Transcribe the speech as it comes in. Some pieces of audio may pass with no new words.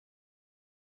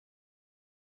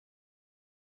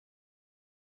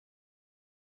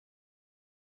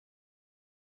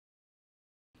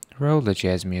Roll the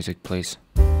jazz music, please.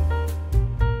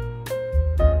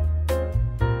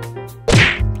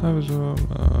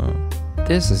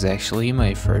 This is actually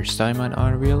my first time on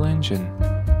Unreal Engine,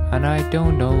 and I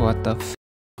don't know what the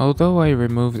Although I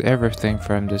removed everything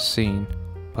from the scene,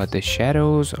 but the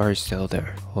shadows are still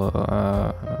there.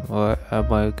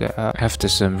 After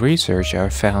some research, I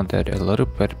found out a little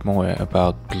bit more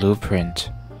about Blueprint,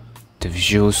 the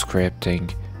visual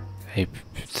scripting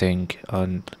thing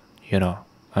on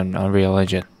Unreal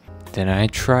Engine. Then I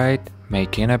tried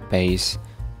making a base,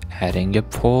 adding a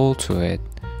pole to it,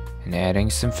 and adding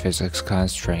some physics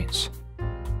constraints.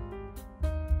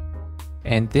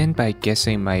 And then by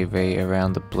guessing my way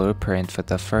around the blueprint for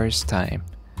the first time,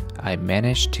 I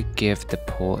managed to give the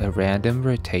pole a random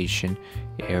rotation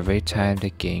every time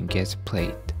the game gets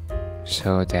played,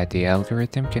 so that the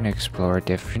algorithm can explore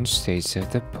different states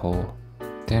of the pole.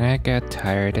 Then I got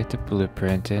tired of the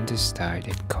blueprint and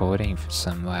started coding for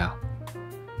some while.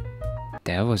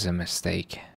 That was a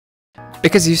mistake.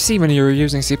 Because you see, when you're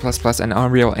using C++ and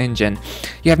Unreal Engine,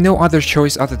 you have no other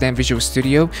choice other than Visual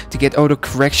Studio to get auto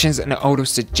corrections and auto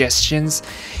suggestions.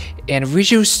 And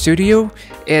Visual Studio,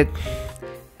 it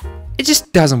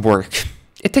just doesn't work.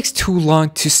 It takes too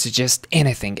long to suggest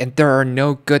anything, and there are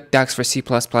no good docs for C++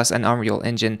 and Unreal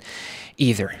Engine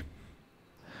either.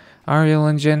 Unreal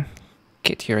Engine,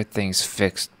 get your things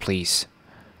fixed, please.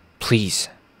 Please.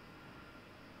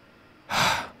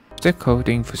 After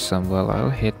coding for some while,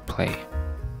 I'll hit play.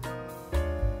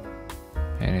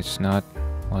 And it's not...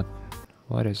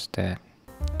 what is that?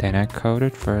 Then I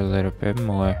coded for a little bit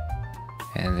more,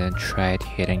 and then tried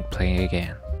hitting play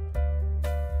again.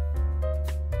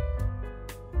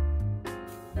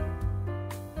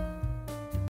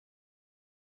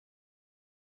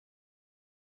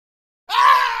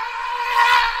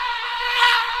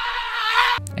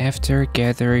 After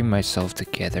gathering myself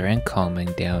together and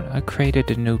calming down, I created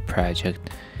a new project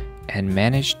and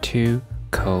managed to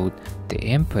code the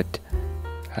input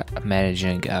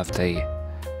managing of the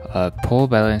pole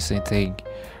balancing thing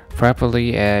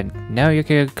properly, and now you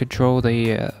can control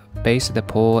the base of the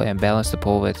pole and balance the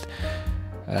pole with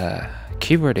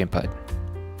keyboard input.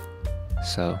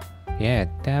 So yeah,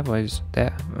 that was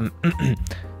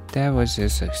a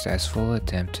successful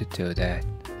attempt to do that.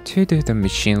 To do the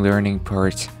machine learning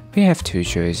part, we have two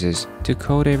choices: to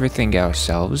code everything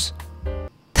ourselves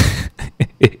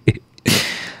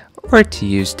or to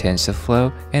use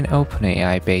TensorFlow and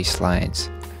OpenAI baselines.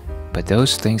 But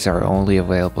those things are only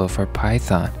available for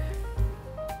Python,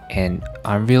 and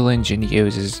Unreal Engine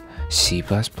uses C++.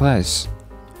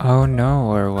 Oh no,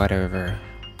 or whatever.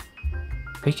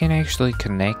 We can actually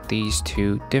connect these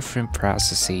two different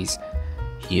processes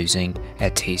using a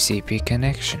TCP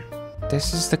connection.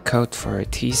 This is the code for a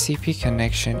TCP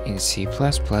connection in C++,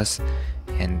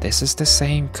 and this is the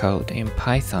same code in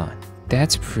Python.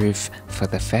 That's proof for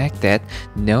the fact that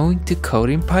knowing to code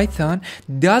in Python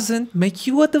doesn't make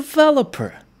you a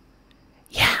developer.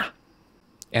 Yeah.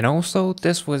 And also,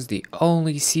 this was the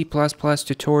only C++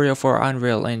 tutorial for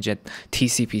Unreal Engine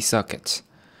TCP sockets.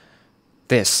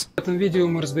 This. В этом видео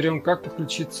мы разберем, как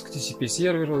подключиться к TCP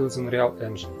серверу из Unreal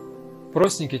Engine.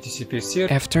 Простенький TCP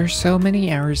сервер. After so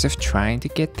many hours of trying to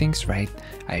get things right,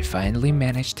 I finally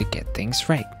managed to get things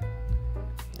right.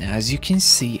 Now, as you can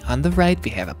see on the right,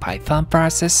 we have a Python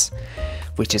process,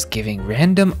 which is giving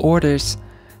random orders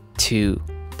to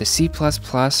the C++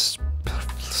 process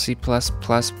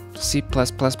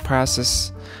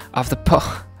of the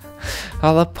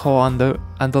pole on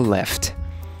the left,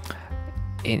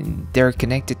 and they're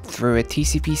connected through a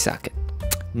TCP socket.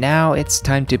 Now it's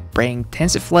time to bring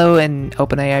TensorFlow and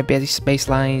OpenAI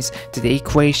baselines to the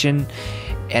equation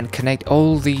and connect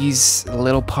all these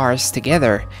little parts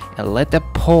together and let the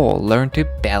pole learn to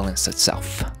balance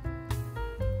itself.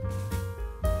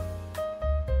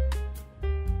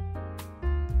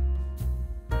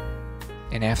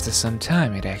 And after some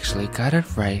time, it actually got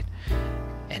it right,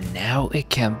 and now it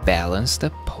can balance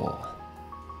the pole.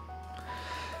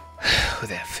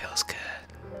 That feels good.